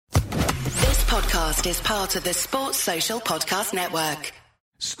podcast is part of the Sports Social Podcast Network.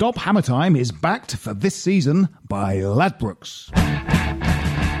 Stop Hammer Time is backed for this season by Ladbrokes.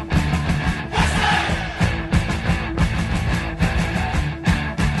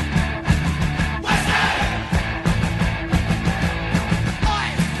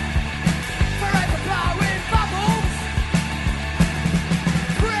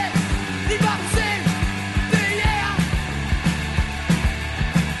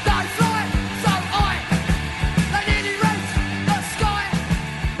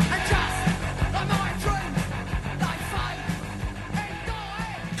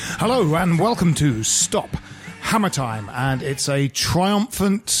 Hello and welcome to Stop Hammer Time, and it's a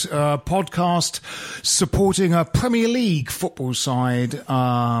triumphant podcast supporting a Premier League football side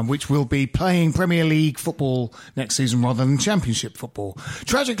which will be playing Premier League football next season rather than Championship football.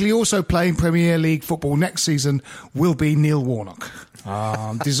 Tragically, also playing Premier League football next season will be Neil Warnock.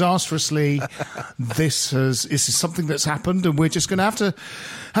 Disastrously, this is something that's happened, and we're just going to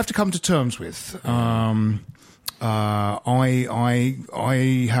have to come to terms with. I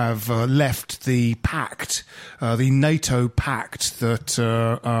have left the pact, the NATO pact that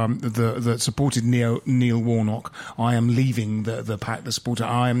supported Neil Warnock. I am leaving the pact that supported.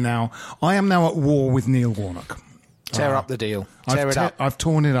 I am now at war with Neil Warnock. Tear up the deal. Tear it up. I've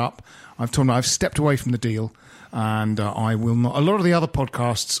torn it up. I've stepped away from the deal, and I will not. A lot of the other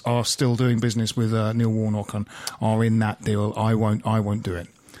podcasts are still doing business with Neil Warnock and are in that deal. I won't do it.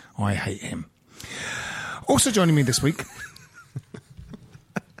 I hate him. Also joining me this week,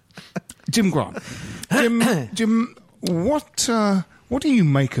 Jim Grant. Jim, what do you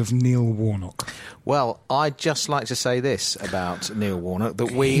make of Neil Warnock? Well, I'd just like to say this about Neil Warnock, that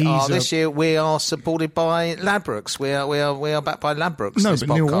this year we are supported by Ladbrokes. We are backed by Ladbrokes. No, this but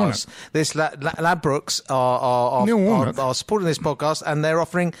podcast. Neil Warnock. This Ladbrokes are supporting this podcast, and they're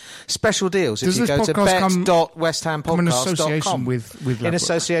offering special deals. Does if you this go to bet.westhampodcast.com in association with Ladbrokes? In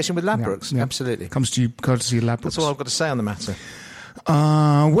association with Ladbrokes, yeah. Absolutely. Comes to you courtesy of Ladbrokes. That's all I've got to say on the matter.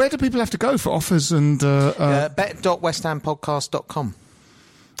 Where do people have to go for offers and bet.westhampodcast.com.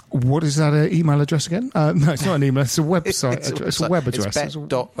 What is that email address again? No, it's not an email. It's a website. It's a web address. It's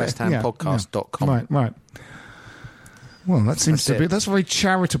bet.westhampodcast.com. Right. Well, that seems to be... That's a very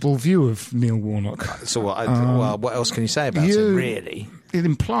charitable view of Neil Warnock. So well, what else can you say about him, really? It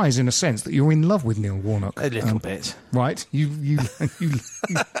implies, in a sense, that you're in love with Neil Warnock. A little bit. Right? You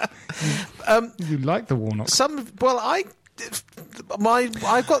like the Warnock.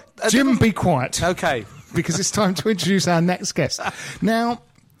 I've got... Jim, be quiet. Okay. Because it's time to introduce our next guest. Now,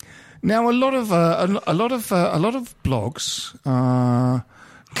 a lot of blogs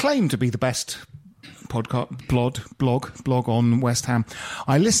claim to be the best blog on West Ham.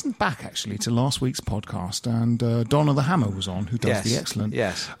 I listened back actually to last week's podcast, and Donna the Hammer was on, who does the excellent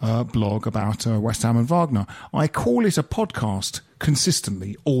blog about West Ham and Wagner. I call it a podcast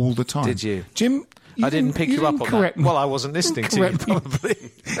consistently all the time. Did you, Jim? I didn't pick you up on that. Well, I wasn't listening to you, probably.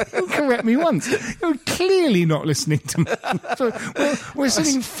 You correct me once. You're clearly not listening to me. So we're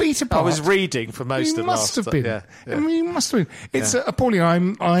sitting feet apart. I was reading for most of last. You must have been. Yeah. I mean, you must have been. It's appalling.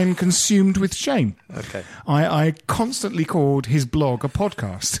 I'm consumed with shame. Okay. I constantly called his blog a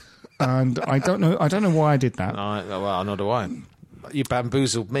podcast, and I don't know why I did that. Well, nor do I. You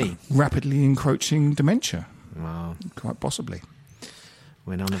bamboozled me. Rapidly encroaching dementia. Well, quite possibly.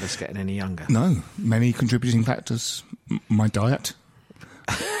 We're none of us getting any younger. No. Many contributing factors. My diet.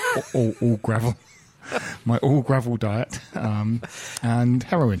 all gravel. My all gravel diet. And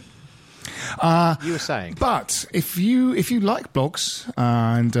heroin. You were saying. But if you like blogs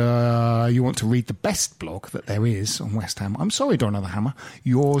and you want to read the best blog that there is on West Ham, I'm sorry, Donna the Hammer,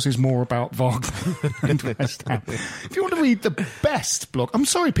 yours is more about Wagner and West Ham. If you want to read the best blog, I'm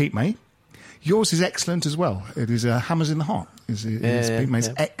sorry, Pete May, yours is excellent as well. It is Hammers in the Heart. Pete May's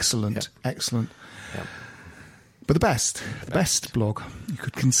excellent. Yep. But the best blog you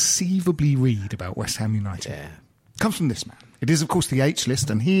could conceivably read about West Ham United comes from this man. It is, of course, the H List,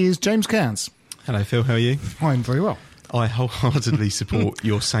 and he is James Cairns. Hello, Phil. How are you? I'm very well. I wholeheartedly support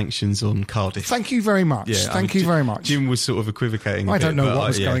your sanctions on Cardiff. Thank you very much. Thank you very much. Jim was sort of equivocating. I don't know what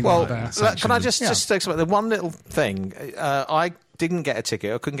was going on there. Can I just say something? The one little thing, I didn't get a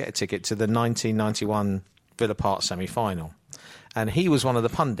ticket. I couldn't get a ticket to the 1991 Villa Park semi-final. And he was one of the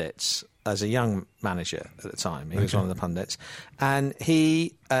pundits as a young manager at the time. He was one of the pundits. And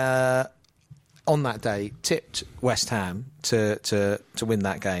he, on that day, tipped West Ham to win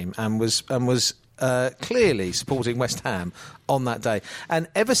that game and was clearly supporting West Ham on that day. And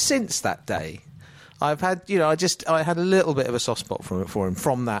ever since that day, I've had, I had a little bit of a soft spot for him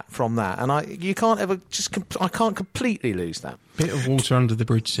from that. And I can't completely lose that. Bit of water under the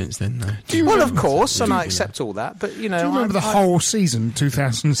bridge since then, though. Well, of course, and I accept all that, but, you know... Do you remember the whole season,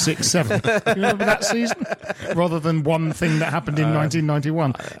 2006-07? Do you remember that season? Rather than one thing that happened in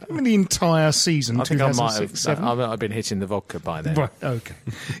 1991. Remember the entire season, I think I might 2006-07? have... I've been hitting the vodka by then. Right, okay.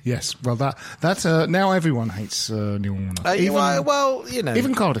 Yes, well, that now everyone hates Neil Warnock. Well, you know...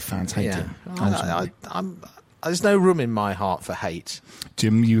 Even Cardiff fans hate him. There's no room in my heart for hate.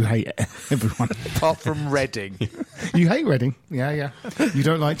 Jim, you hate everyone. Apart from Reading. You hate Reading. Yeah. You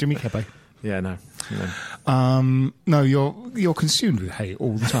don't like Jimmy Kepe. Yeah, no. No, you're consumed with hate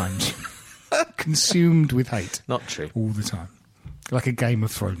all the time. Consumed with hate. Not true. All the time. Like a Game of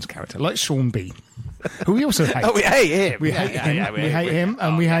Thrones character. Like Sean Bean. Who we also hate. Oh, we hate him. We hate him. We hate him.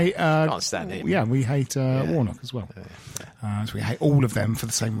 And we hate... can't stand him. Yeah, we hate Warnock as well. So we hate all of them for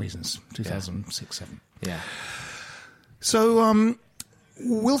the same reasons. 2006-07. Yeah. So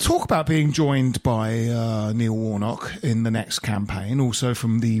we'll talk about being joined by Neil Warnock in the next campaign, also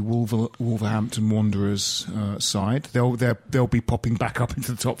from the Wolverhampton Wanderers side. They'll be popping back up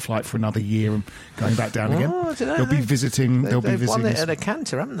into the top flight for another year and going back down again. I don't know. They'll be visiting. They've won it at a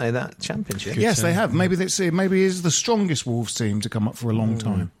canter, haven't they? That championship. Yes, they have. Maybe it's the strongest Wolves team to come up for a long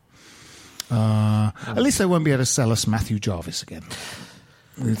time. At least they won't be able to sell us Matthew Jarvis again.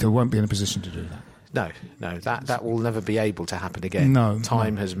 They won't be in a position to do that. No, that will never be able to happen again. No.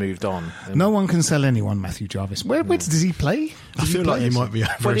 Time has moved on. No one can sell anyone Matthew Jarvis. Where does he play? I feel like you might be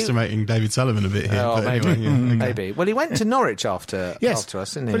overestimating David Sullivan a bit here. Oh, but maybe. Anyway, yeah, okay. Maybe. Well, he went to Norwich after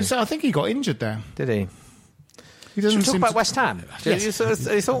us, didn't he? But I think he got injured there. Did he? He Should doesn't we talk seem about to... West Ham? Yes.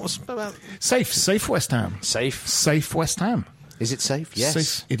 Your thoughts about... Safe West Ham. Safe West Ham. Is it safe? Yes.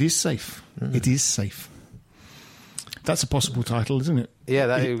 Safe. It is safe. It is safe. That's a possible title, isn't it?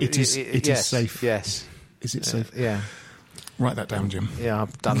 Yeah, it is yes, safe. Yes. Is it safe? Yeah. Write that down, Jim. Yeah,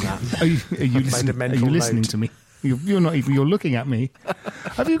 I've done that. Are you listening note. to me? You're not even. You're looking at me.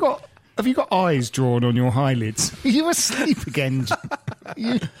 Have you got eyes drawn on your eyelids? Are you asleep again?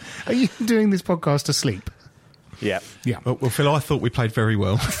 Are you doing this podcast asleep? Yeah. Well, Phil, I thought we played very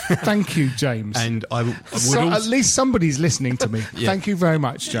well. Thank you, James. And I would at least somebody's listening to me. Yeah. Thank you very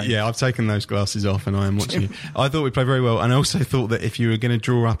much, James. Yeah, I've taken those glasses off and I am watching you. I thought we played very well, and I also thought that if you were going to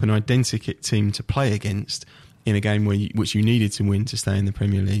draw up an identikit team to play against in a game which you needed to win to stay in the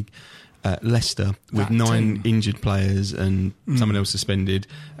Premier League, Leicester, with That 9 team. injured players and someone else suspended,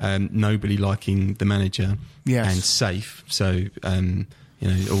 nobody liking the manager, Yes. and safe. So,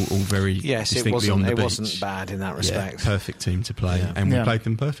 all very distinctly on the beach. It wasn't bad in that respect. Yeah, perfect team to play, and we played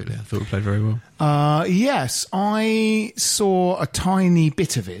them perfectly. I thought we played very well. Yes, I saw a tiny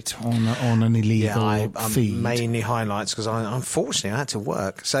bit of it on an illegal feed. Mainly highlights because unfortunately I had to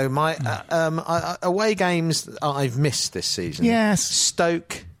work. So my away games I've missed this season. Yes.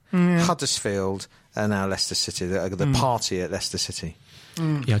 Stoke, Huddersfield, and now Leicester City. The party at Leicester City. Yeah,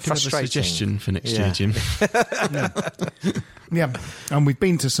 I do have a Frustrating. suggestion for next year, Jim. Yeah, and we've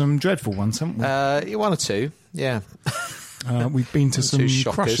been to some dreadful ones, haven't we? One or two, yeah. We've been to some Two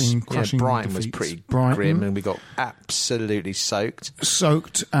shockers. crushing Brighton was defeats. pretty Brighton, grim, and we got absolutely soaked.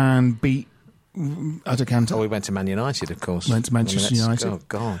 soaked and beat at a canter. Oh, we went to Man United, of course. Went to Manchester United. Oh,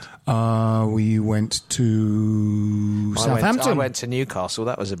 God. We went to Southampton. I went to Newcastle.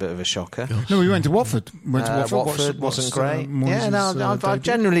 That was a bit of a shocker. No, we went to Watford. Watford wasn't great. I've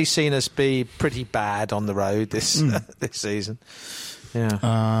generally seen us be pretty bad on the road this season.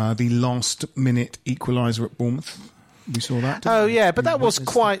 Yeah. The last-minute equaliser at Bournemouth. We saw that. Oh, yeah, but that was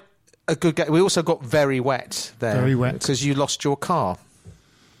quite a good game. We also got very wet there. Very wet. Because you lost your car.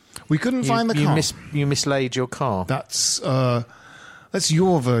 We couldn't find the car. You mislaid your car. That's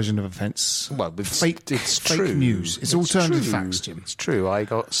your version of events. Well, fake true. news. It's alternative facts, Jim. It's true. I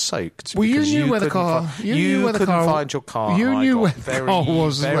got soaked. Well, you because knew where the car. You couldn't find your car. You knew where the very, car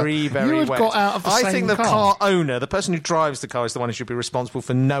was. Very, very you had wet. got out of the I same think the car. car owner, the person who drives the car, is the one who should be responsible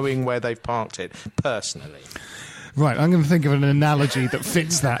for knowing where they've parked it. Personally. Right, I'm going to think of an analogy that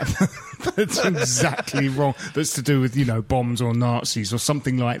fits that. That's exactly wrong. That's to do with, bombs or Nazis or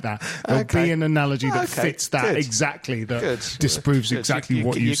something like that. There'll be an analogy that fits that exactly, that disproves exactly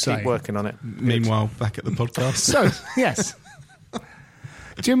what you say. Keep working on it. Meanwhile, back at the podcast. So, yes.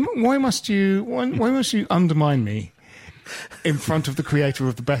 Jim, why must you undermine me in front of the creator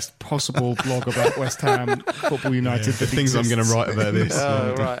of the best possible blog about West Ham Football United? The things I'm going to write about this.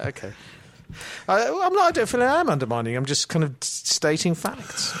 Oh, right, okay. I don't feel I am undermining. I'm just kind of stating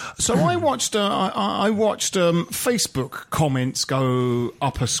facts. So I watched Facebook comments go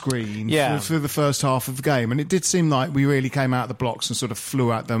up a screen through the first half of the game, and it did seem like we really came out of the blocks and sort of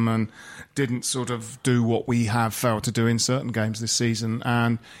flew at them and didn't sort of do what we have failed to do in certain games this season,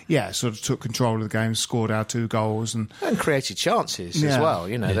 and sort of took control of the game, scored our 2 goals and created chances as well.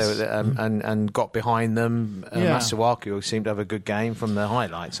 You know, and got behind them. Masuaku seemed to have a good game from the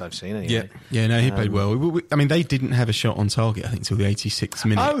highlights I've seen. Anyway. No, he played well. I mean, they didn't have a shot on target, I think, till the 86th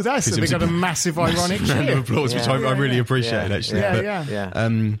minute. Oh, that's it. They got a massive ironic round of applause, which I really appreciated, actually.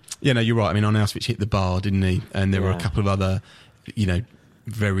 No, you're right. I mean, Arnautovic hit the bar, didn't he? And there were a couple of other,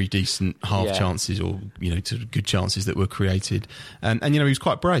 very decent half chances or good chances that were created, and he was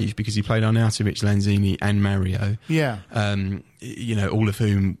quite brave because he played Arnautovic, Lanzini and Mario, all of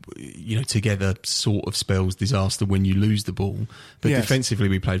whom together sort of spells disaster when you lose the ball, but defensively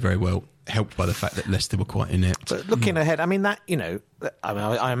we played very well, helped by the fact that Leicester were quite inept. But looking ahead, I mean I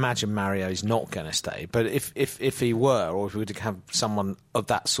imagine Mario is not going to stay, but if he were, or if we were to have someone of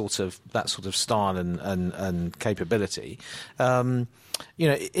that sort of style and capability,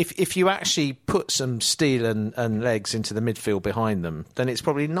 if you actually put some steel and legs into the midfield behind them, then it's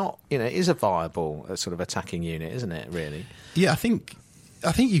probably not, it is a viable sort of attacking unit, isn't it, really? Yeah, I think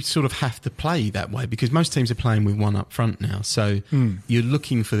you sort of have to play that way because most teams are playing with one up front now. So you're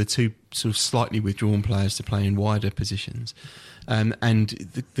looking for the 2 sort of slightly withdrawn players to play in wider positions. And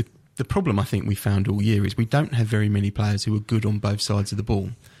the problem I think we found all year is we don't have very many players who are good on both sides of the ball.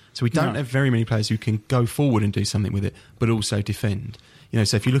 So we don't have very many players who can go forward and do something with it, but also defend.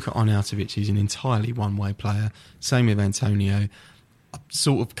 So if you look at Arnautovic, he's an entirely one-way player. Same with Antonio. I've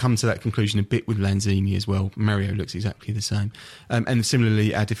sort of come to that conclusion a bit with Lanzini as well. Mario looks exactly the same. And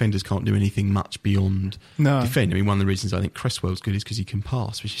similarly, our defenders can't do anything much beyond defend. I mean, one of the reasons I think Cresswell's good is because he can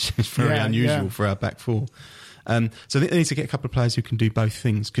pass, which is very unusual for our back 4. So they need to get a couple of players who can do both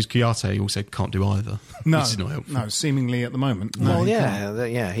things because Kouyaté also can't do either. No, which is not helpful. No, seemingly at the moment. Well,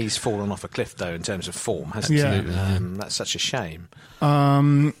 he's fallen off a cliff though in terms of form, hasn't he? That's such a shame.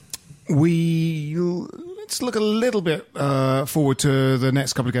 Let's look a little bit forward to the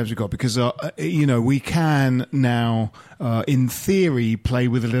next couple of games we've got because we can now, in theory, play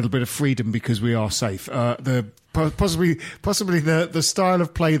with a little bit of freedom because we are safe. Possibly the style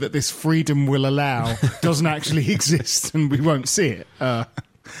of play that this freedom will allow doesn't actually exist, and we won't see it. Go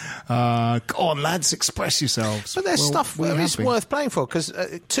on, lads, express yourselves. But there's stuff it's worth playing for because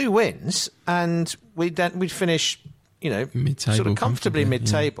 2 wins and we'd finish, mid-table, sort of comfortably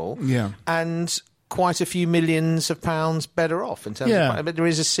mid-table, and quite a few millions of pounds better off in terms of, but there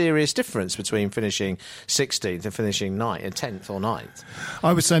is a serious difference between finishing 16th and finishing 10th or 9th.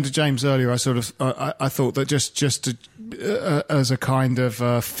 I was saying to James earlier, I thought that just to, as a kind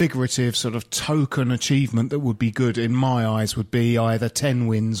of figurative sort of token achievement that would be good in my eyes would be either 10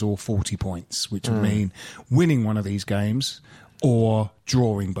 wins or 40 points, which would mean winning one of these games or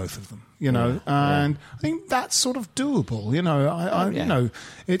drawing both of them, and I think that's sort of doable.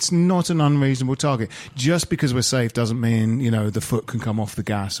 It's not an unreasonable target. Just because we're safe doesn't mean the foot can come off the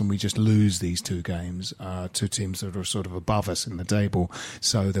gas and we just lose these 2 games to teams that are sort of above us in the table.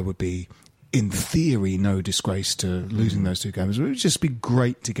 So there would be, in theory, no disgrace to losing those 2 games. It would just be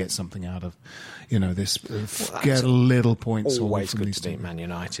great to get something out of, this, get little points. Always good to beat Man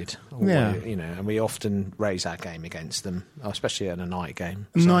United. And we often raise our game against them, especially in a night game.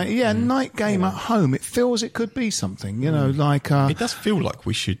 Night game at home. It feels it could be something, it does feel like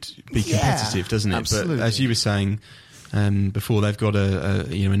we should be competitive, doesn't it? Absolutely. But as you were saying before, they've got a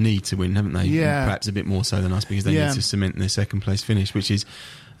need to win, haven't they? Yeah. Perhaps a bit more so than us because they need to cement their 2nd place finish, which is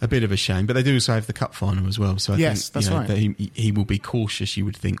a bit of a shame, but they do also have the cup final as well. So I think that's right. That he will be cautious, you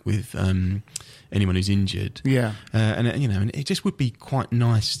would think, with anyone who's injured. Yeah, and it just would be quite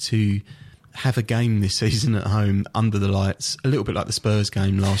nice to have a game this season at home under the lights, a little bit like the Spurs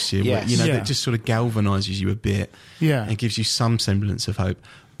game last year, where that just sort of galvanises you a bit, and gives you some semblance of hope.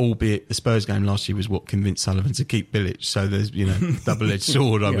 Albeit the Spurs game last year was what convinced Sullivan to keep Bilic, so there's double-edged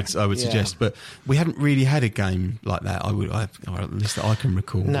sword. I would suggest, but we haven't really had a game like that. Or at least that I can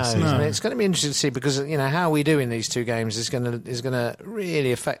recall. No, it's going to be interesting to see because how we do in these 2 games is going to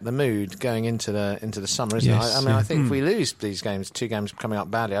really affect the mood going into the summer, isn't it? I think if we lose these games, 2 games coming up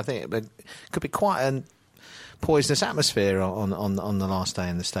badly, I think it could be quite a poisonous atmosphere on the last day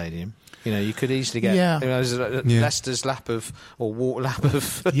in the stadium. You could easily get Leicester's lap of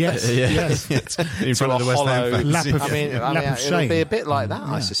yes in front of the West Ham fans. Lap of it would be a bit like that,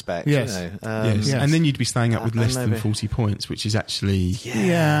 I suspect. Yes. And then you'd be staying up with less than 40 points, which is actually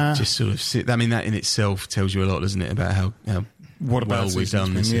just sort of. I mean, that in itself tells you a lot, doesn't it, about how what about well we've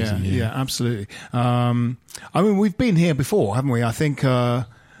done this yeah, season. Yeah, absolutely. I mean, we've been here before, haven't we? I think the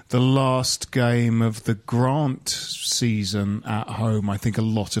last game of the Grant season at home, I think a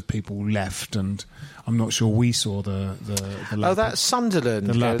lot of people left, and I'm not sure we saw the lap. Oh, that's Sunderland.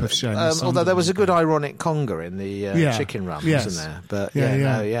 The lap of shame. Although there was a good ironic conga in the chicken run, wasn't there? But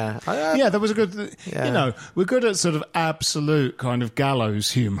yeah, there was a good. You know, we're good at sort of absolute kind of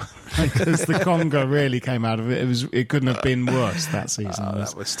gallows humour because the conga really came out of it. It couldn't have been worse that season.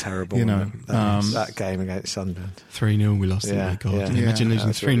 That was terrible. You know, that game against Sunderland. 3-0 we lost. Yeah, God, yeah. imagine losing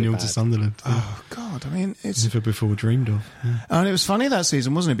 3-0 really to Sunderland. Oh God! I mean, it's never before dreamed of. Yeah. And it was funny that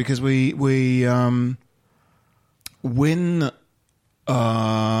season, wasn't it? Because we when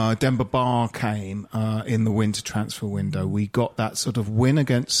Demba Ba came in the winter transfer window, we got that sort of win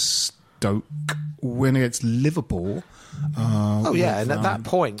against Stoke, win against Liverpool. And at that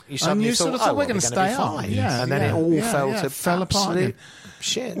point, you suddenly thought we're going to stay up. Yeah, and then it all fell apart.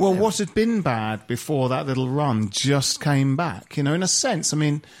 Shit. Well, what had been bad before that little run just came back. You know, in a sense, I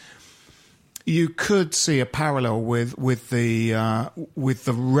mean, you could see a parallel with the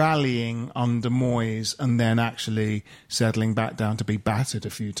rallying under Moyes and then actually settling back down to be battered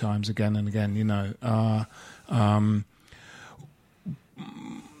a few times again and again. You know.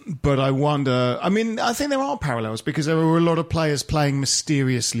 But I wonder. I mean, I think there are parallels because there were a lot of players playing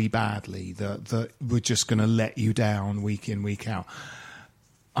mysteriously badly that were just going to let you down week in, week out.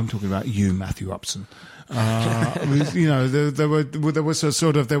 I'm talking about you, Matthew Upson. You know, there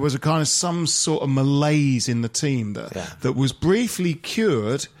was a kind of some sort of malaise in the team that was briefly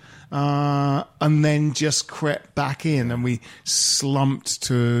cured. And then just crept back in, and we slumped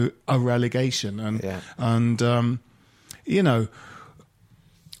to a relegation, and you know.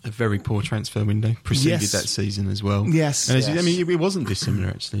 A very poor transfer window preceded that season as well. Yes. And I mean, it wasn't dissimilar,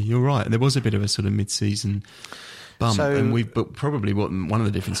 actually. You're right. There was a bit of a sort of mid-season bump. But probably one of the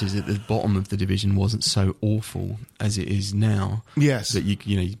differences is that the bottom of the division wasn't so awful as it is now. Yes. That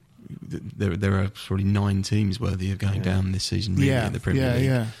there are probably 9 teams worthy of going down this season really in the Premier League.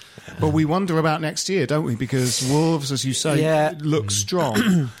 Yeah. But we wonder about next year, don't we? Because Wolves, as you say, look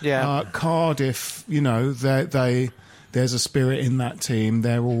strong. Cardiff, you know, there's a spirit in that team.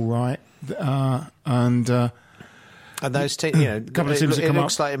 They're all right, and those teams, you know, couple of teams it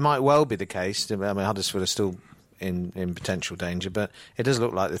looks like it might well be the case. I mean, Huddersfield are still in potential danger, but it does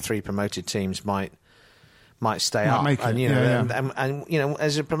look like the 3 promoted teams might stay up. Make it. And you know, and you know,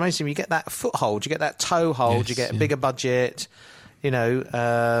 as a promoted team, you get that foothold, you get that toehold, you get a bigger budget. You know,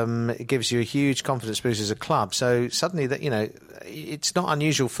 it gives you a huge confidence boost as a club. So suddenly, that you know, it's not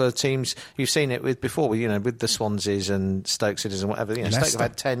unusual for teams. You've seen it with before, you know, with the Swanseas and Stoke Citizens and whatever. You know, Stoke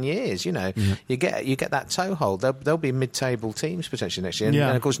have had 10 years. You know, you get that toehold. There'll be mid-table teams potentially next year, and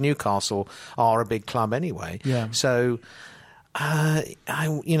of course Newcastle are a big club anyway. Yeah. So.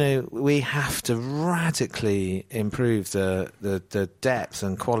 You know, we have to radically improve the depth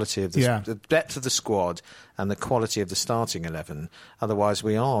and quality of the depth of the squad and the quality of the starting 11. Otherwise,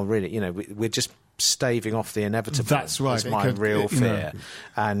 we are really, you know, we're just staving off the inevitable. That's right. That's my real fear.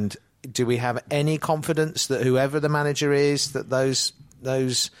 And do we have any confidence that whoever the manager is, that those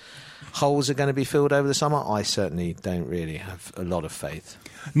holes are going to be filled over the summer? I certainly don't really have a lot of faith.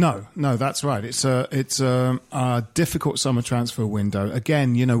 No, that's right. It's a difficult summer transfer window.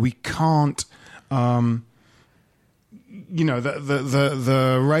 Again, you know, we can't. You know,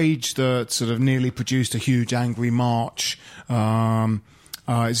 the rage that sort of nearly produced a huge angry march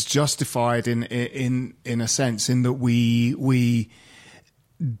is justified in a sense in that we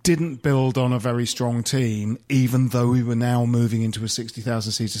didn't build on a very strong team, even though we were now moving into a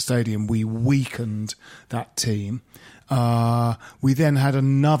 60,000-seater stadium. We weakened that team. We then had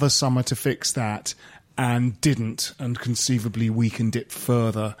another summer to fix that and didn't, and conceivably weakened it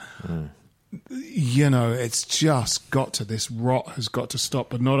further. You know, it's just got to, this rot has got to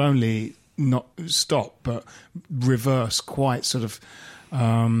stop, but not only not stop, but reverse quite sort of,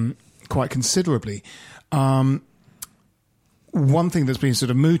 quite considerably. One thing that's been sort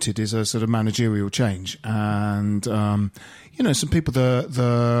of mooted is a sort of managerial change, and you know, some people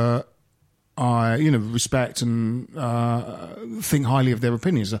I respect and think highly of their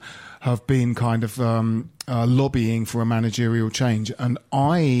opinions have been kind of lobbying for a managerial change, and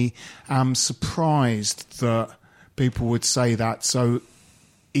I am surprised that people would say that so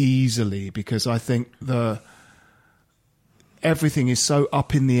easily, because I think everything is so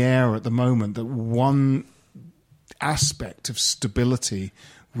up in the air at the moment that one aspect of stability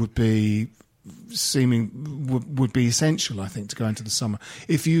would be would be essential, I think, to go into the summer.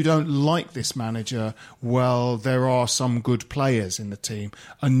 If you don't like this manager, well, there are some good players in the team.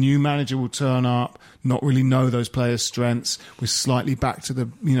 A new manager will turn up, not really know those players' strengths. We're slightly back to the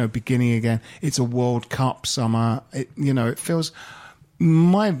beginning again. It's a World Cup summer. It feels.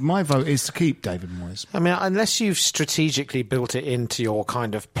 My vote is to keep David Moyes. I mean, unless you've strategically built it into your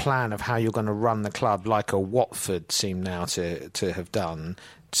kind of plan of how you're going to run the club, like a Watford seem now to have done,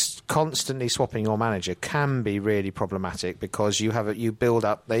 constantly swapping your manager can be really problematic, because you build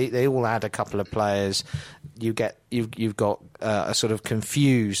up. They all add a couple of players. You've got a sort of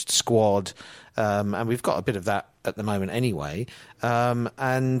confused squad, and we've got a bit of that at the moment anyway.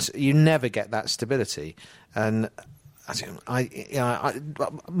 And you never get that stability. And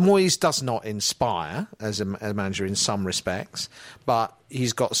Moyes does not inspire as a manager in some respects, but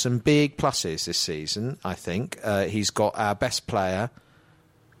he's got some big pluses this season, I think. He's got our best player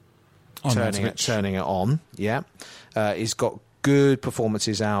turning it on. Yeah. He's got good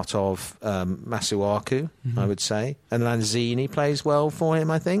performances out of Masuaku, I would say. And Lanzini plays well for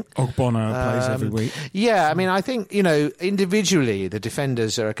him, I think. Ogbonna plays every week. Yeah, I mean, I think, individually the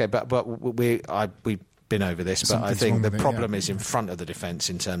defenders are okay, but we've been over this, but I think the problem is in front of the defence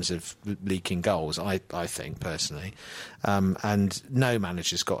in terms of leaking goals, I think, personally. And no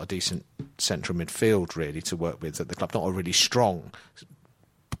manager's got a decent central midfield, really, to work with at the club. Not a really strong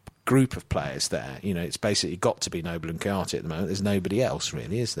group of players there. It's basically got to be Noble and Kouyaté at the moment. There's nobody else,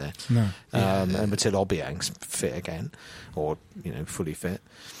 really, is there? No. And until Obiang's fit again, or, fully fit.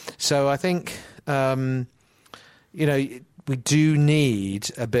 So I think, we do need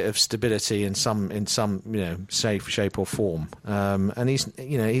a bit of stability in some safe shape or form. And he's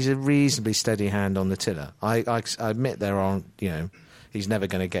a reasonably steady hand on the tiller. I admit there aren't, he's never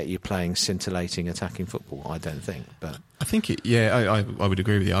going to get you playing scintillating attacking football, I don't think. But I think I would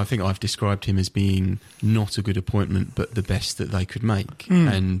agree with you. I think I've described him as being not a good appointment, but the best that they could make.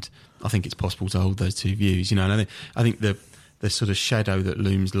 And I think it's possible to hold those two views. And I think the sort of shadow that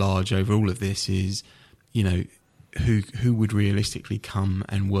looms large over all of this is, who would realistically come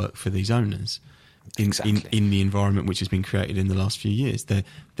and work for these owners in the environment which has been created in the last few years.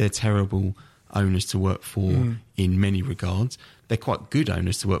 They're terrible owners to work for in many regards. They're quite good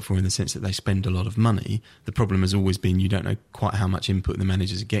owners to work for in the sense that they spend a lot of money. The problem has always been you don't know quite how much input the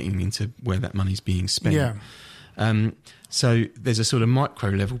managers are getting into where that money's being spent. Yeah. So there's a sort of micro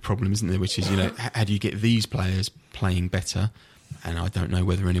level problem, isn't there, which is, how do you get these players playing better? And I don't know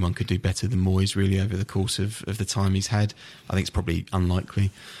whether anyone could do better than Moyes, really, over the course of the time he's had. I think it's probably unlikely.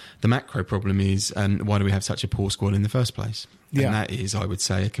 The macro problem is, why do we have such a poor squad in the first place? Yeah. And that is, I would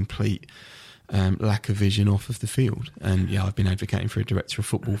say, a complete lack of vision off of the field. And, I've been advocating for a director of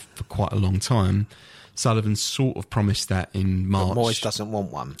football for quite a long time. Sullivan sort of promised that in March. But Moyes doesn't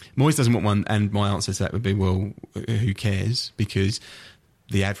want one. Moyes doesn't want one, and my answer to that would be, well, who cares? Because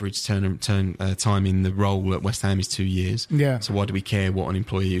the average time in the role at West Ham is 2 years. Yeah. So why do we care what an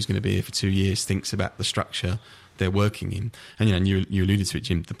employee who's going to be here for 2 years thinks about the structure they're working in? And you alluded to it,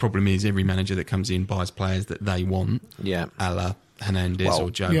 Jim. The problem is every manager that comes in buys players that they want, a la Hernandez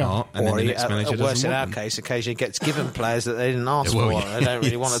or Joe Hart, and then the next manager doesn't worse in our want them. case, occasionally gets given players that they didn't ask for, and they don't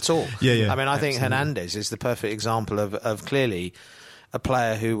really want at all. Yeah, I mean, I think Hernandez is the perfect example of clearly a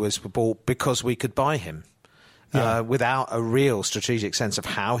player who was bought because we could buy him. Without a real strategic sense of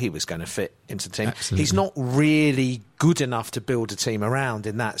how he was going to fit into the team. Absolutely. He's not really good enough to build a team around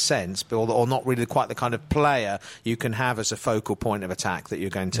in that sense, or not really quite the kind of player you can have as a focal point of attack that you're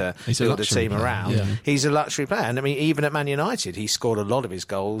going to build a team around. Yeah. He's a luxury player. And I mean, even at Man United, he scored a lot of his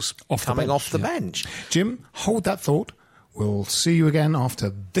goals coming off the bench. Jim, hold that thought. We'll see you again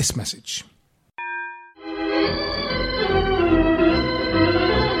after this message.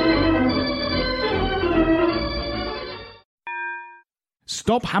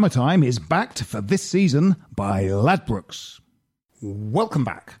 Stop Hammer Time is backed for this season by Ladbrokes. Welcome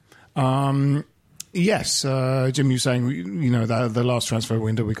back. Yes, Jim, you're saying, the last transfer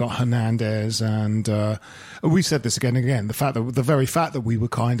window we got Hernandez, and we said this again and again. The very fact that we were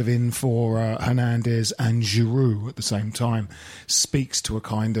kind of in for Hernandez and Giroud at the same time speaks to a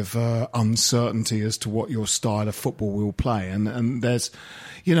kind of uncertainty as to what your style of football will play, and there's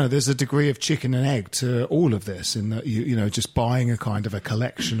a degree of chicken and egg to all of this, in that just buying a kind of a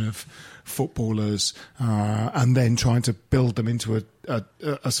collection of footballers and then trying to build them into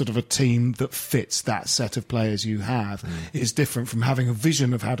a sort of a team that fits that set of players you have is different from having a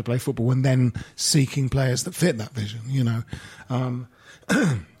vision of how to play football and then seeking players that fit that vision.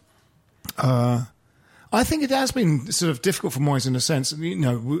 I think it has been sort of difficult for Moyes in a sense. You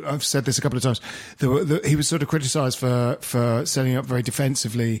know, I've said this a couple of times. He was sort of criticised for setting up very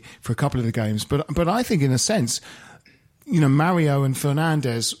defensively for a couple of the games, but I think in a sense, you know, Mario and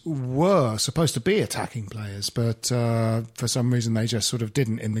Fernandes were supposed to be attacking players, but for some reason they just sort of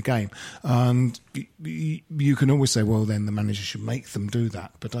didn't in the game. And you can always say, well, then the manager should make them do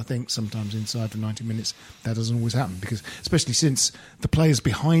that. But I think sometimes inside the 90 minutes that doesn't always happen, because especially since the players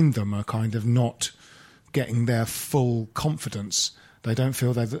behind them are kind of not getting their full confidence. They don't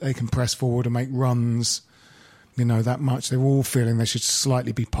feel that they can press forward and make runs, you know, that much. They're all feeling they should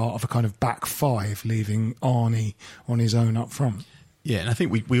slightly be part of a kind of back five, leaving Arnie on his own up front. Yeah, and I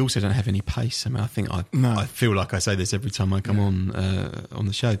think we also don't have any pace. I mean, I feel like I say this every time I come on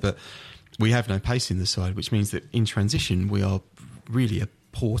the show, but we have no pace in the side, which means that in transition we are really a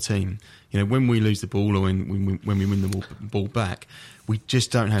poor team. You know, when we lose the ball or when we win the ball back, we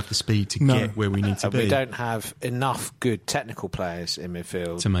just don't have the speed to get where we need to be. We don't have enough good technical players in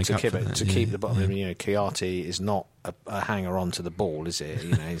midfield to keep the bottom. You know, Chiati is not a hanger on to the ball, is it?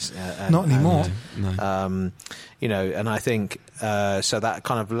 You know, not anymore. No. You know, and I think so that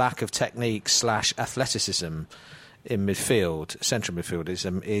kind of lack of technique / athleticism in midfield, central midfield,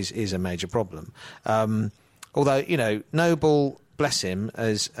 is a major problem. Although, you know, Noble, bless him,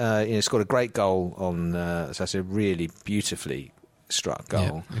 has scored a great goal on that's a really beautifully struck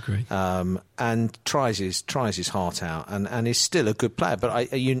goal. Yeah, agreed. And tries his heart out, and is still a good player. But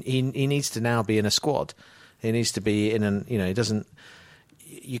he needs to now be in a squad. He needs to be in an. You know, he doesn't.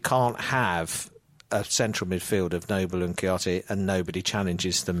 You can't have a central midfield of Noble and Chiati and nobody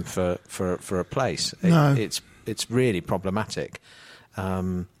challenges them for a place. No. It's really problematic.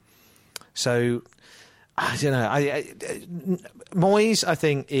 So I don't know. Moyes, I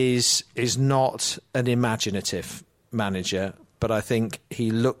think, is not an imaginative manager, but I think he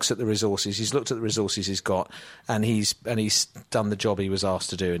looks at the resources. He's looked at the resources he's got, and he's done the job he was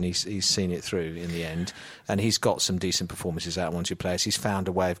asked to do, and he's seen it through in the end. And he's got some decent performances out of 1-2 players. He's found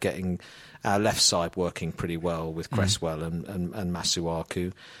a way of getting our left side working pretty well with Cresswell and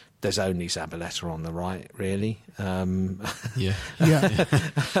Masuaku. There's only Zabaleta on the right, really.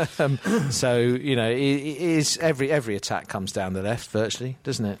 So, you know, every attack comes down the left virtually,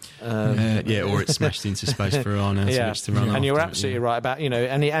 doesn't it? Or it's smashed into space for Arnaud to run. And you're absolutely right about, you know,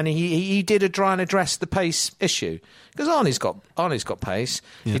 and he did try and address the pace issue, because Arnie's got pace.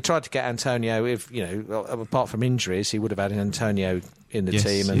 Yeah. He tried to get Antonio. If you know, apart from injuries, he would have had Antonio in the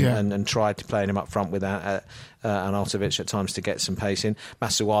team and tried to play him up front with Arnautovic at times to get some pace in.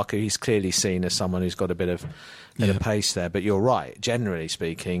 Masuaku, he's clearly seen as someone who's got a bit of pace there. But you're right. Generally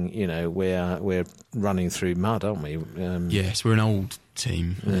speaking, you know, we're running through mud, aren't we? Yes, we're an old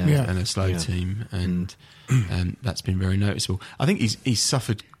team and a slow team, and that's been very noticeable. I think he's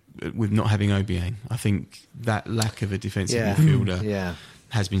suffered with not having Obiang. I think that lack of a defensive midfielder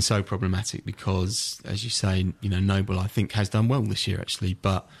has been so problematic because, as you say, you know, Noble, I think, has done well this year, actually,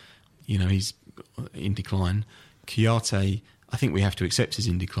 but, you know, he's in decline. Chiati, I think we have to accept he's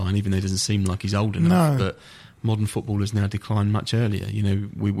in decline, even though it doesn't seem like he's old enough, but modern footballers now decline much earlier. You know,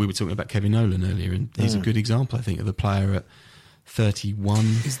 we were talking about Kevin Nolan earlier, and he's a good example, I think, of the player at 31.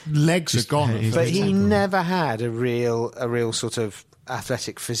 His legs are gone. But he never had a real sort of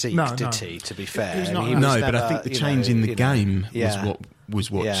athletic physique, did he, to be fair? But I think the change in the game was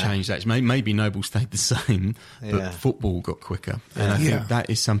what changed that. Maybe Noble stayed the same, but football got quicker. And I think that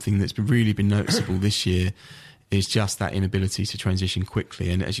is something that's really been noticeable this year, is just that inability to transition quickly.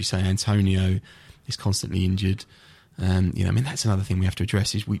 And as you say, Antonio is constantly injured. You know, I mean, that's another thing we have to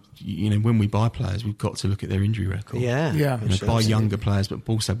address is when we buy players, we've got to look at their injury record. Buy younger players, but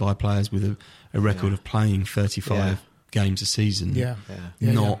also buy players with a record of playing 35 games a season.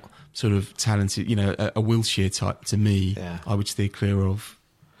 Not sort of talented, you know, a Wilshere type. To me, I would steer clear of.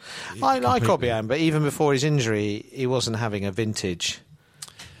 I like Obiang, but even before his injury, he wasn't having a vintage.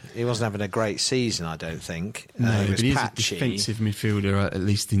 He wasn't having a great season, I don't think. No, he was but he's patchy. a defensive midfielder, at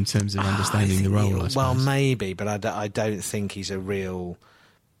least in terms of understanding the role, I suppose. Well, maybe, but I don't think he's a real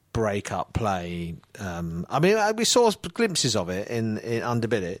break-up play. I mean, we saw glimpses of it in under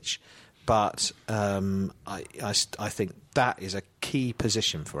Bilic, but I think that is a key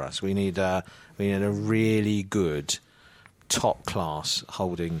position for us. We need a really good, top-class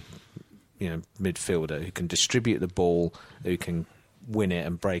holding, you know, midfielder who can distribute the ball, who can win it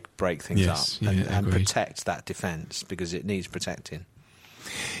and break things up and protect that defence, because it needs protecting.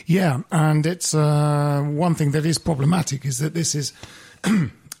 Yeah, and it's one thing that is problematic is that this is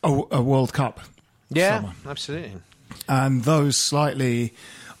a World Cup summer. Absolutely. And those slightly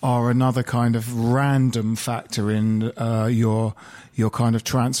are another kind of random factor in your kind of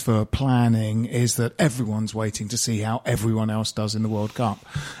transfer planning, is that everyone's waiting to see how everyone else does in the World Cup.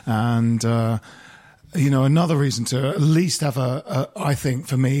 And, another reason to at least have I think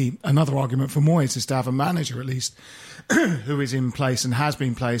for me, another argument for Moyes is to have a manager at least who is in place and has been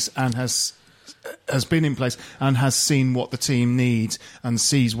in place and has been in place and has seen what the team needs and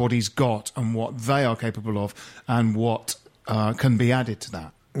sees what he's got and what they are capable of and what can be added to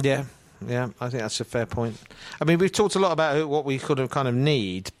that. Yeah, I think that's a fair point. I mean, we've talked a lot about what we could have kind of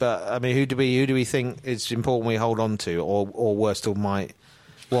need, but I mean, who do we think it's important we hold on to, or worse still, might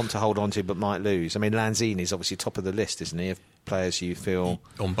want to hold on to but might lose? I mean, Lanzini's obviously top of the list, isn't he, of players you feel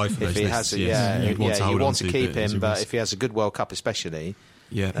on both of those lists? You want to keep him, but if he has a good World Cup, especially,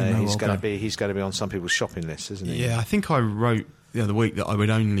 he's going to be on some people's shopping list, isn't he? Yeah, I think I wrote the other week that I would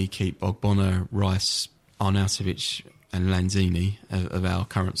only keep Ogbonna, Rice, Arnautovic and Lanzini of our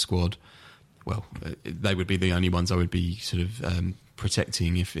current squad. Well, they would be the only ones I would be sort of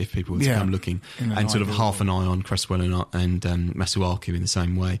protecting if people were to come looking, and sort of half an eye on Cresswell and Masuaku in the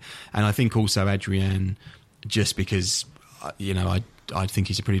same way. And I think also Adrian, just because I think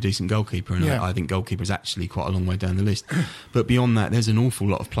he's a pretty decent goalkeeper, and I think goalkeeper is actually quite a long way down the list. But beyond that, there's an awful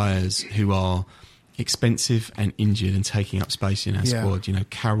lot of players who are expensive and injured and taking up space in our squad.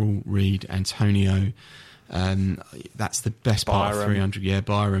 Carroll, Reed, Antonio. That's the best part of 300. Yeah,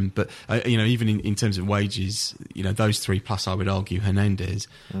 Byram. But even in terms of wages, those three plus, I would argue, Hernandez,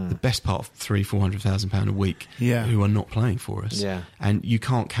 the best part of £300,000-400,000 a week, who are not playing for us. Yeah. And you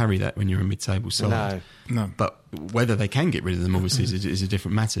can't carry that when you're a mid-table side. No. But whether they can get rid of them, obviously, is a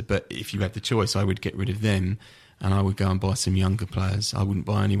different matter. But if you had the choice, I would get rid of them, and I would go and buy some younger players. I wouldn't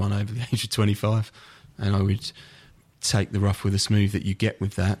buy anyone over the age of 25, and I would take the rough with the smooth that you get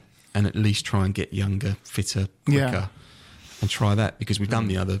with that, and at least try and get younger, fitter, quicker, and try that, because we've done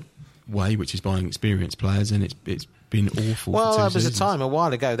the other way, which is buying experienced players, and it's been awful. Well, there was a time a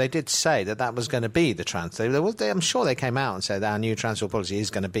while ago they did say that was going to be the transfer. I'm sure they came out and said that our new transfer policy is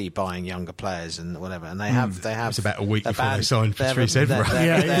going to be buying younger players and whatever. And they have. It's about a week before they signed Patrice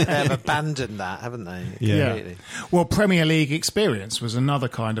Evra. They've abandoned that, haven't they? Yeah. Completely. Well, Premier League experience was another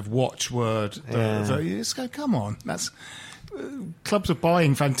kind of watchword. Come on, that's. Clubs are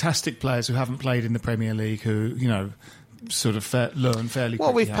buying fantastic players who haven't played in the Premier League, who sort of learn fairly.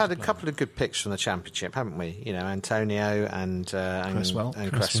 Well, we've had a couple of good picks from the Championship, haven't we? Antonio and Cresswell.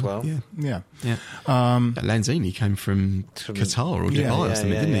 Yeah. Lanzini came from Qatar or Dubai or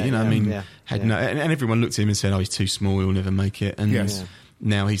something, didn't he? And everyone looked at him and said, "Oh, he's too small. He'll never make it." And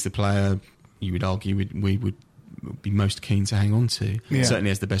now he's the player you would argue we would be most keen to hang on to. Certainly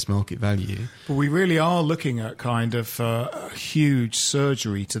has the best market value. But we really are looking at kind of a huge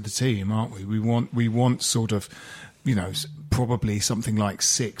surgery to the team, aren't we? We want sort of, probably something like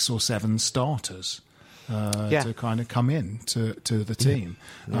 6 or 7 starters to kind of come in to the team.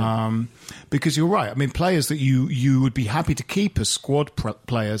 Because you're right. I mean, players that you would be happy to keep as squad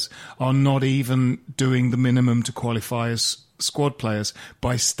players are not even doing the minimum to qualify as squad players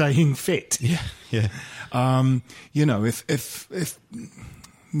by staying fit. Yeah. If it's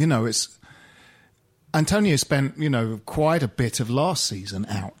Antonio spent quite a bit of last season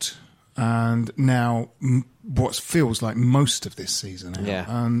out, and now what feels like most of this season out,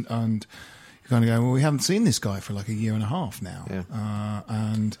 and you're kind of going, well, we haven't seen this guy for like a year and a half now,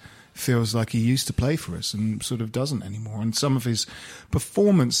 and feels like he used to play for us and sort of doesn't anymore, and some of his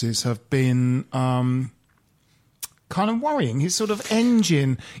performances have been kind of worrying. His sort of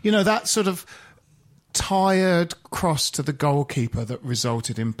engine, that sort of tired cross to the goalkeeper that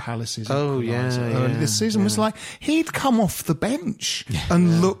resulted in Palace's equaliser early this season was like he'd come off the bench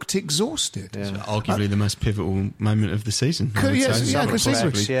and looked exhausted. So arguably the most pivotal moment of the season.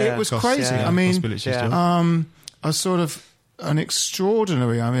 It was crazy. I mean, a sort of an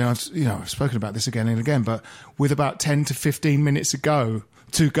extraordinary. I mean, I've spoken about this again and again, but with about 10 to 15 minutes to go,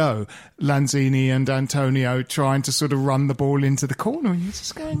 Lanzini and Antonio trying to sort of run the ball into the corner, and you're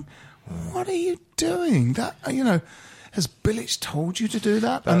just going, what are you doing? That has Bilic told you to do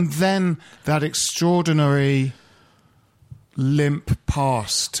that? And then that extraordinary limp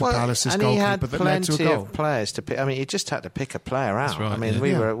pass to Palace's goalkeeper that led to a goal. And he had plenty of players to pick. I mean, he just had to pick a player out. Right, I mean, it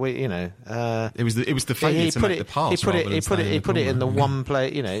was the failure to make the pass. He put it in the one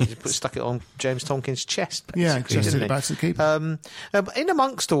play. He stuck it on James Tompkins' chest. Just did it back to the keeper. In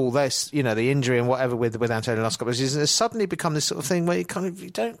amongst all this, the injury and whatever with Antonio last couple of seasons, it's suddenly become this sort of thing where you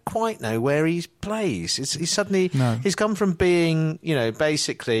don't quite know where he plays. He's come from being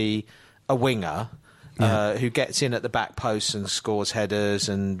basically a winger. who gets in at the back post and scores headers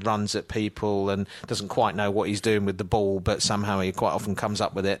and runs at people and doesn't quite know what he's doing with the ball, but somehow he quite often comes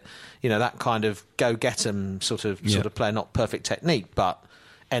up with it. You know, that kind of go-get-'em sort of player, not perfect technique, but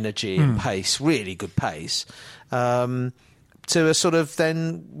energy and pace, really good pace. To a sort of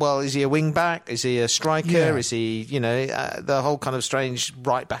then, well, is he a wing back? Is he a striker? Yeah. Is he, the whole kind of strange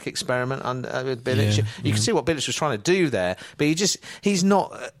right back experiment with Bilic? Yeah, You can see what Bilic was trying to do there, but he's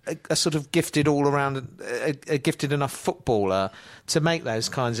not a sort of gifted all around, a gifted enough footballer to make those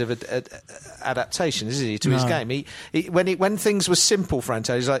kinds of adaptations, is he, to his game? When things were simple for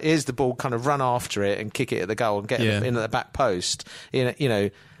Antonio, he's like, here's the ball, kind of run after it and kick it at the goal and get it in at the back post. He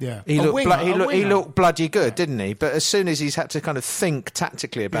looked bloody good, didn't he? But as soon as he's had to kind of think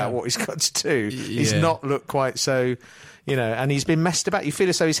tactically about what he's got to do, he's not looked quite so, and he's been messed about. You feel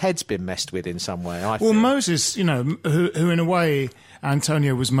as though his head's been messed with in some way. Moses, who in a way,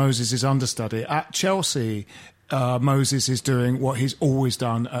 Antonio was Moses' understudy. At Chelsea, Moses is doing what he's always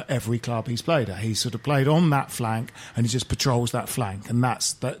done at every club he's played at. He's sort of played on that flank and he just patrols that flank, and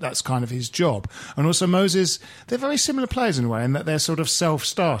that's kind of his job. And also Moses, they're very similar players in a way in that they're sort of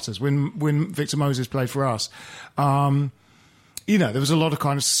self-starters. When Victor Moses played for us, there was a lot of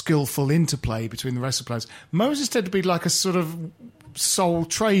kind of skillful interplay between the rest of the players. Moses tended to be like a sort of sole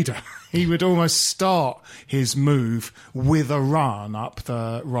trader. He would almost start his move with a run up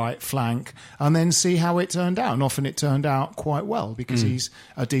the right flank and then see how it turned out. And often it turned out quite well because he's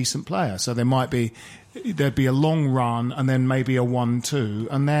a decent player. So there'd be a long run and then maybe a 1-2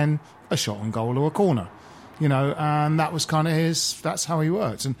 and then a shot on goal or a corner. And that was kind of that's how he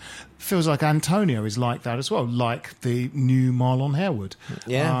worked. And it feels like Antonio is like that as well, like the new Marlon Harewood.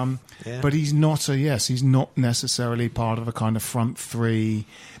 But he's not he's not necessarily part of a kind of front three,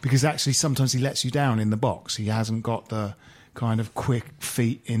 because actually sometimes he lets you down in the box. He hasn't got the kind of quick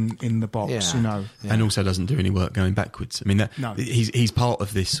feet in the box, And also doesn't do any work going backwards. I mean, he's part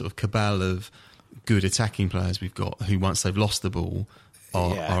of this sort of cabal of good attacking players we've got who, once they've lost the ball,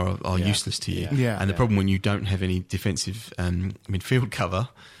 are useless to you. And the problem when you don't have any defensive midfield cover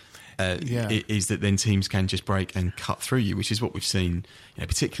is that then teams can just break and cut through you, which is what we've seen,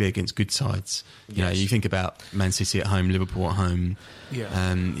 particularly against good sides. You think about Man City at home, Liverpool at home,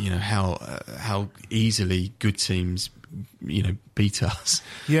 how easily good teams beat us.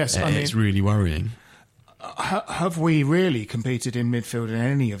 Yes, it's really worrying. Have we really competed in midfield in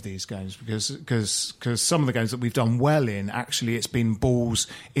any of these games? Because some of the games that we've done well in, actually it's been balls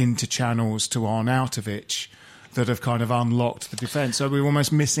into channels to Arnautovic that have kind of unlocked the defence. So we're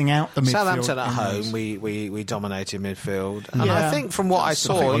almost missing out the midfield. Southampton at home, we dominated midfield. And I think from what I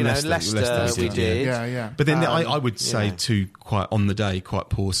saw, Leicester we did. Yeah. But then I would say two quite on the day, quite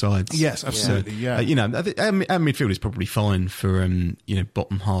poor sides. Yes, absolutely, our midfield is probably fine for,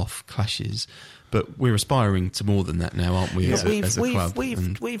 bottom half clashes. But we're aspiring to more than that now, aren't we? As a club,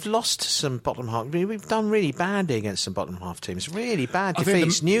 we've lost some bottom half. We've done really badly against some bottom half teams. Really bad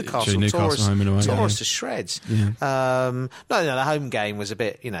defeats. Newcastle tore us to shreds. Yeah. The home game was a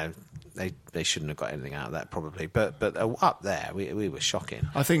bit. They shouldn't have got anything out of that probably. But up there, we were shocking.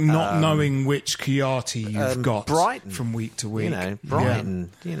 I think not knowing which Chiati you've got Brighton, from week to week. Brighton.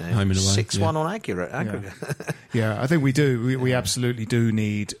 Home and away, 6-1 on aggregate. I think we do. We absolutely do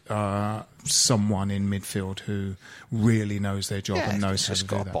need someone in midfield who really knows their job and knows how to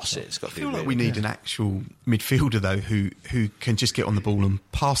do that. It's got to be. I feel like we need an actual midfielder though who can just get on the ball and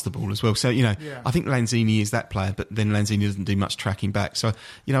pass the ball as well. So I think Lanzini is that player, but then Lanzini doesn't do much tracking back. So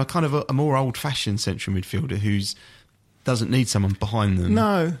kind of a more old-fashioned central midfielder who's doesn't need someone behind them,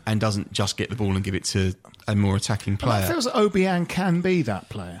 and doesn't just get the ball and give it to a more attacking player. It feels like Obiang can be that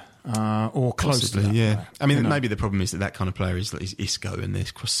player. Or close Possibly, to that player. I mean, maybe the problem is that kind of player is Isco, and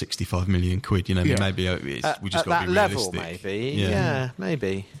this costs 65 million quid. Maybe we just got to be level, realistic. Maybe,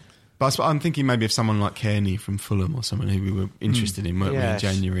 maybe. But I'm thinking maybe of someone like Kearney from Fulham, or someone who we were interested in, weren't we, in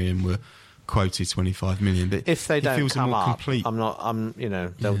January, and were quoted 25 million. But if they don't come up, complete. I'm not.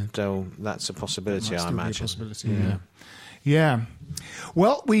 That's a possibility. I imagine. Yeah.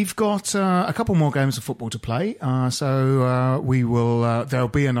 Well, we've got a couple more games of football to play, so we will. There'll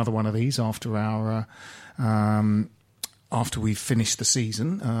be another one of these after our after we've finished the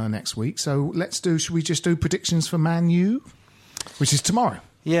season next week. So should we just do predictions for Man U, which is tomorrow?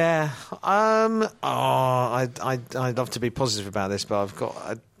 Yeah. I'd love to be positive about this, but I've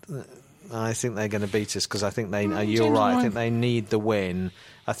got. I think they're going to beat us because I think they. You're right. I think they need the win.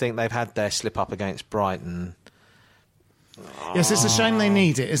 I think they've had their slip up against Brighton. Yes, it's a shame they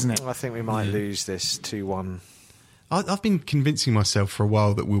need it, isn't it? I think we might lose this 2-1. I've been convincing myself for a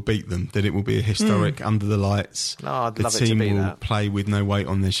while that we'll beat them, that it will be a historic under the lights. Oh, I'd the love it to team be will that. play with no weight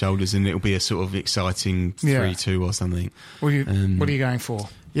on their shoulders, and it'll be a sort of exciting 3-2 or something. What are you going for?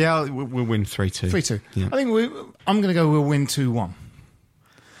 Yeah, we'll win 3-2. 3-2. Yeah. I think I'm going to go. We'll win 2-1.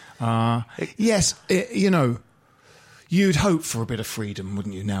 Yes, you'd hope for a bit of freedom,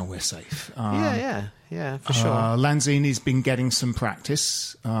 wouldn't you? Now we're safe. Yeah, for sure. Lanzini's been getting some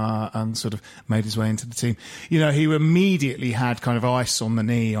practice and sort of made his way into the team. He immediately had kind of ice on the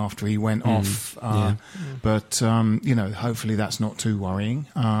knee after he went off. But, hopefully that's not too worrying.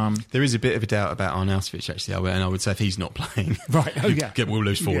 There is a bit of a doubt about Arnautovic, actually, and I would say if he's not playing, right? Oh, yeah. We'll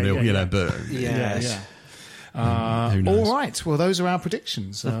lose 4-0, but... Yes. Who knows? All right. Well, those are our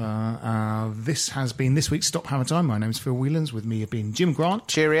predictions. This has been this week's Stop Hammer Time. My name's Phil Whelans. With me have been Jim Grant.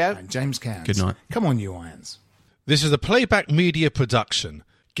 Cheerio. And James Cairns. Good night. Come on, you Irons. This is a Playback Media production.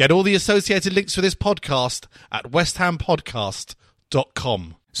 Get all the associated links for this podcast at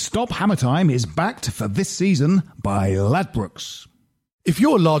westhampodcast.com. Stop Hammer Time is backed for this season by Ladbrokes. If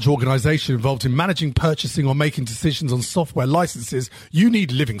you're a large organisation involved in managing, purchasing or making decisions on software licenses, you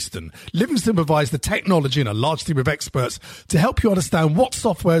need Livingston. Livingston provides the technology and a large team of experts to help you understand what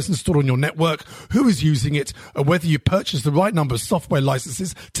software is installed on your network, who is using it, and whether you purchase the right number of software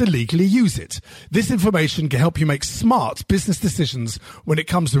licenses to legally use it. This information can help you make smart business decisions when it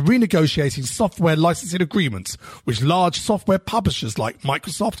comes to renegotiating software licensing agreements with large software publishers like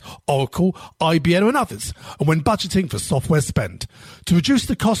Microsoft, Oracle, IBM and others, and when budgeting for software spend. To reduce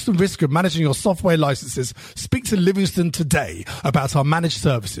the cost and risk of managing your software licenses, speak to Livingston today about our managed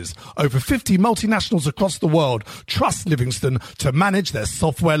services. Over 50 multinationals across the world trust Livingston to manage their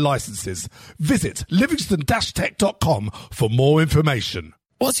software licenses. Visit livingston-tech.com for more information.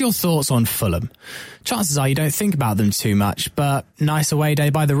 What's your thoughts on Fulham? Chances are you don't think about them too much, but nice away day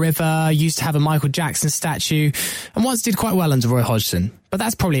by the river, used to have a Michael Jackson statue, and once did quite well under Roy Hodgson. But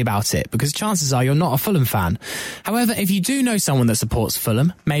that's probably about it, because chances are you're not a Fulham fan. However, if you do know someone that supports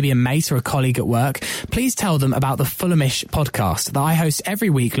Fulham, maybe a mate or a colleague at work, please tell them about the Fulhamish podcast that I host every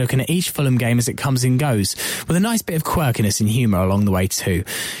week, looking at each Fulham game as it comes and goes, with a nice bit of quirkiness and humour along the way too.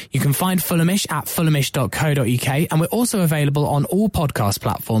 You can find Fulhamish at fulhamish.co.uk, and we're also available on all podcast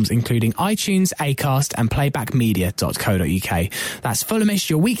platforms, including iTunes, Acast and playbackmedia.co.uk. That's Fulhamish,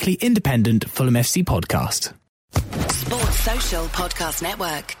 your weekly independent Fulham FC podcast. Sports Social Podcast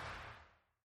Network.